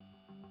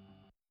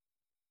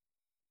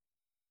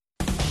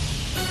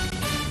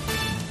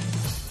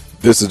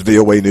This is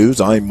VOA News.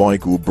 I'm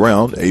Michael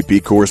Brown.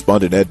 AP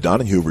correspondent Ed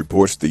Donahue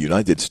reports the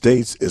United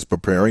States is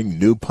preparing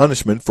new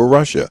punishment for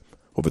Russia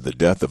over the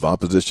death of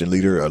opposition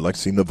leader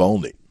Alexei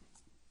Navalny.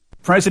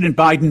 President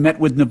Biden met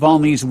with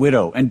Navalny's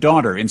widow and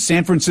daughter in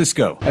San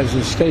Francisco. As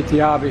to state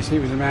the obvious, he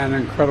was a man of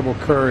incredible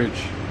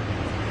courage.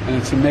 And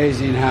it's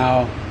amazing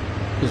how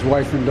his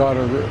wife and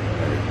daughter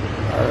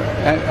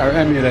are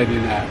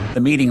emulating that.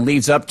 The meeting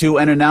leads up to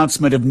an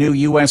announcement of new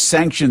U.S.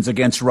 sanctions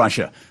against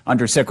Russia.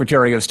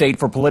 Undersecretary of State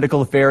for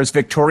Political Affairs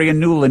Victoria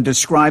Nuland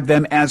described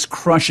them as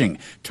crushing,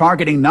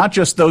 targeting not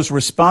just those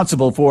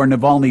responsible for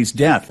Navalny's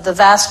death. The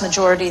vast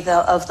majority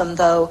of them,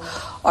 though,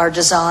 are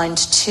designed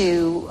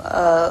to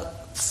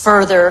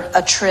further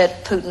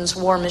attrit Putin's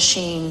war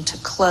machine, to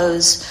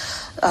close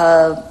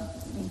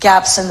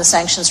gaps in the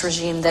sanctions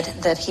regime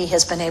that he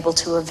has been able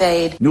to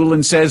evade.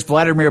 Nuland says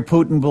Vladimir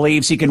Putin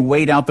believes he can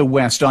wait out the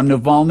West on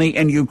Navalny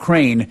and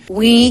Ukraine.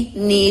 We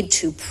need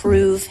to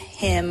prove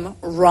him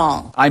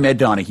wrong. I'm Ed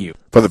Donahue.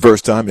 For the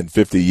first time in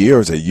 50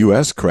 years, a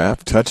U.S.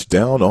 craft touched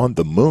down on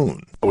the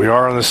moon. We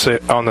are on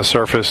the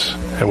surface,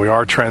 and we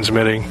are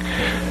transmitting,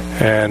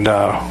 and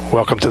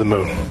welcome to the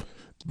moon.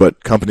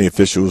 But company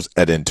officials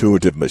at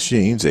Intuitive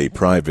Machines, a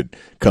private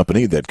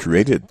company that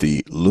created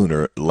the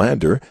lunar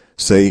lander,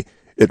 say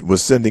it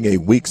was sending a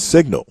weak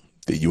signal.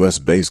 The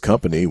U.S.-based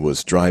company was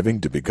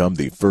striving to become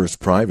the first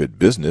private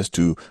business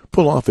to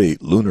pull off a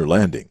lunar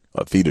landing,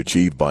 a feat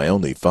achieved by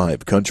only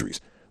 5 countries.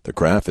 The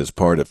craft is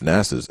part of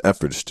NASA's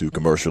efforts to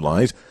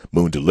commercialize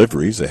moon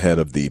deliveries ahead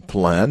of the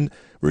planned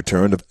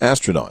return of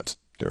astronauts.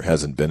 There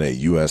hasn't been a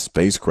U.S.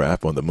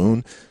 spacecraft on the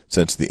moon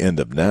since the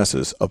end of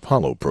NASA's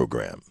Apollo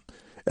program.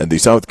 And the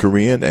South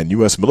Korean and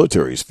U.S.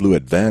 militaries flew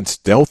advanced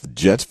stealth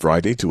jets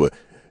Friday to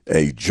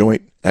a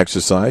joint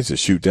exercise to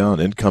shoot down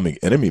incoming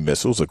enemy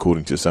missiles,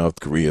 according to South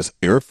Korea's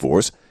Air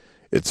Force.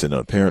 It's an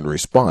apparent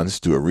response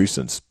to a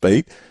recent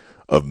spate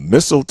of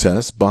missile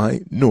tests by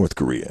North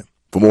Korea.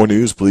 For more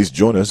news, please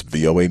join us,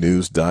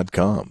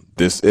 voanews.com.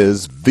 This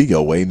is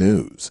VOA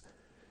News.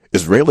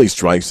 Israeli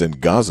strikes in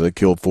Gaza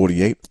killed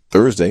 48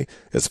 Thursday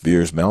as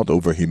fears mount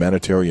over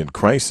humanitarian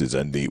crisis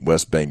and the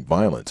West Bank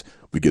violence.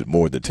 We get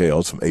more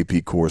details from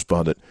AP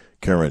correspondent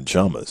Karen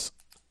Chalmers.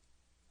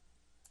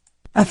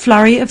 A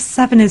flurry of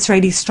 7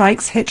 Israeli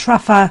strikes hit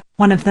Rafah,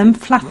 one of them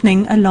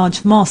flattening a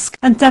large mosque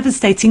and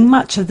devastating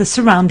much of the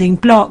surrounding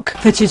block.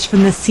 Footage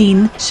from the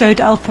scene showed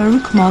Al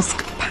Farouk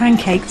Mosque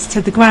pancaked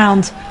to the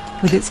ground,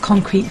 with its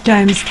concrete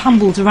domes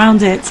tumbled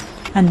around it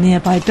and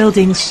nearby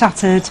buildings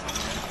shattered.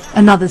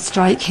 Another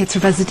strike hit a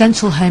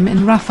residential home in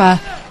Rafah,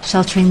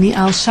 sheltering the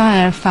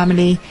Al-Shair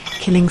family,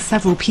 killing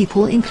several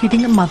people,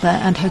 including a mother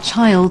and her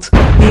child.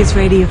 The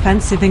Israeli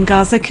offensive in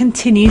Gaza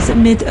continues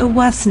amid a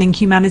worsening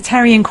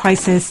humanitarian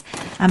crisis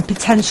and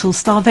potential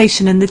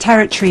starvation in the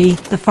territory.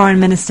 The foreign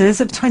ministers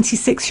of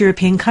 26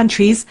 European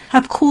countries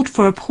have called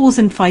for a pause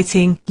in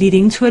fighting,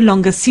 leading to a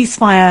longer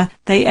ceasefire.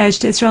 They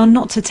urged Israel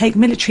not to take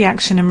military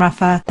action in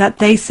Rafah that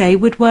they say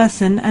would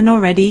worsen an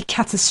already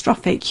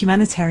catastrophic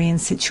humanitarian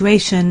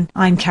situation.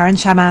 I'm Karen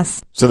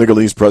Chamas.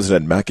 Senegalese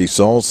President Macky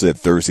Sall said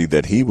Thursday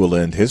that he will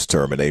end his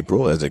term in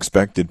April as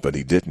expected, but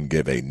he didn't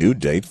give a new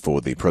date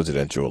for the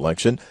presidential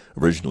election,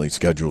 originally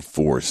scheduled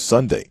for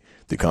Sunday.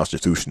 The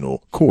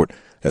Constitutional Court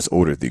has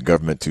ordered the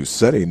government to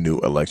set a new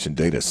election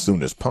date as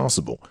soon as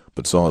possible,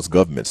 but Sall's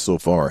government so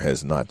far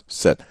has not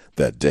set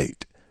that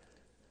date.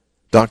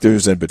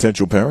 Doctors and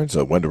potential parents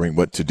are wondering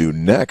what to do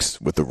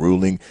next with the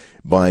ruling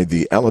by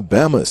the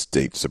Alabama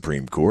State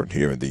Supreme Court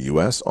here in the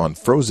U.S. on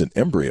frozen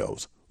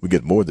embryos. We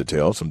get more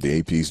details from the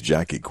AP's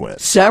Jackie Quinn.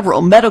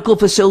 Several medical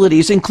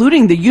facilities,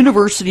 including the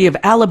University of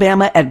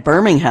Alabama at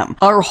Birmingham,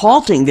 are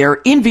halting their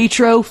in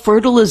vitro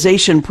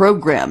fertilization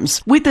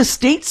programs, with the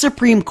state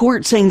Supreme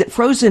Court saying that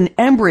frozen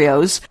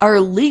embryos are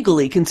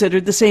legally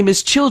considered the same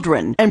as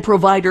children, and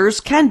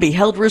providers can be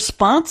held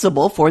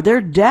responsible for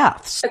their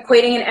deaths.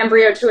 Equating an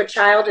embryo to a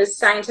child is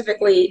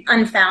scientifically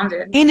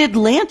unfounded. In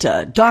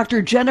Atlanta,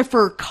 Dr.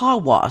 Jennifer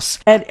Kawas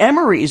at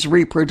Emory's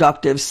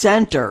Reproductive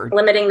Center,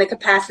 limiting the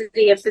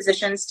capacity of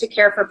physicians to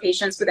care for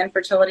patients with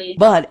infertility.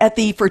 But at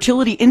the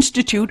Fertility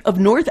Institute of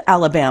North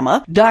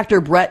Alabama, Dr.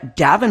 Brett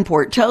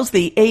Davenport tells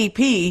the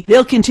AP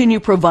they'll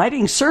continue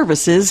providing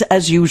services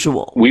as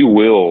usual. We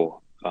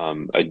will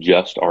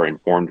adjust our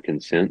informed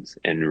consents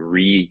and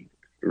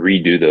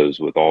redo those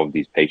with all of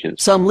these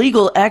patients. Some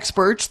legal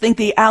experts think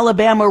the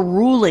Alabama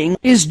ruling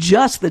is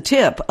just the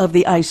tip of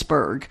the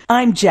iceberg.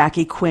 I'm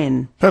Jackie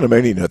Quinn.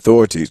 Panamanian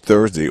authorities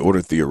Thursday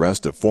ordered the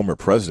arrest of former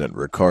President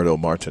Ricardo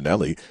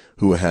Martinelli,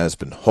 who has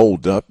been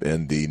holed up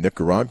in the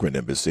Nicaraguan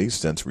embassy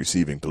since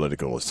receiving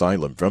political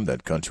asylum from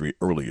that country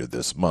earlier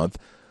this month.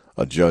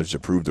 A judge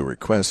approved a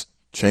request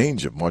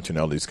change of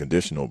Martinelli's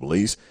conditional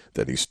release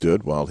that he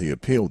stood while he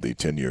appealed the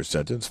 10-year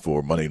sentence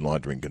for money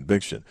laundering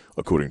conviction,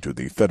 according to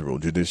the federal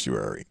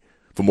judiciary.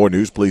 For more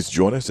news, please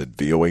join us at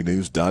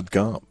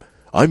voanews.com.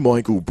 I'm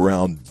Michael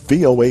Brown,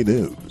 VOA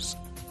News.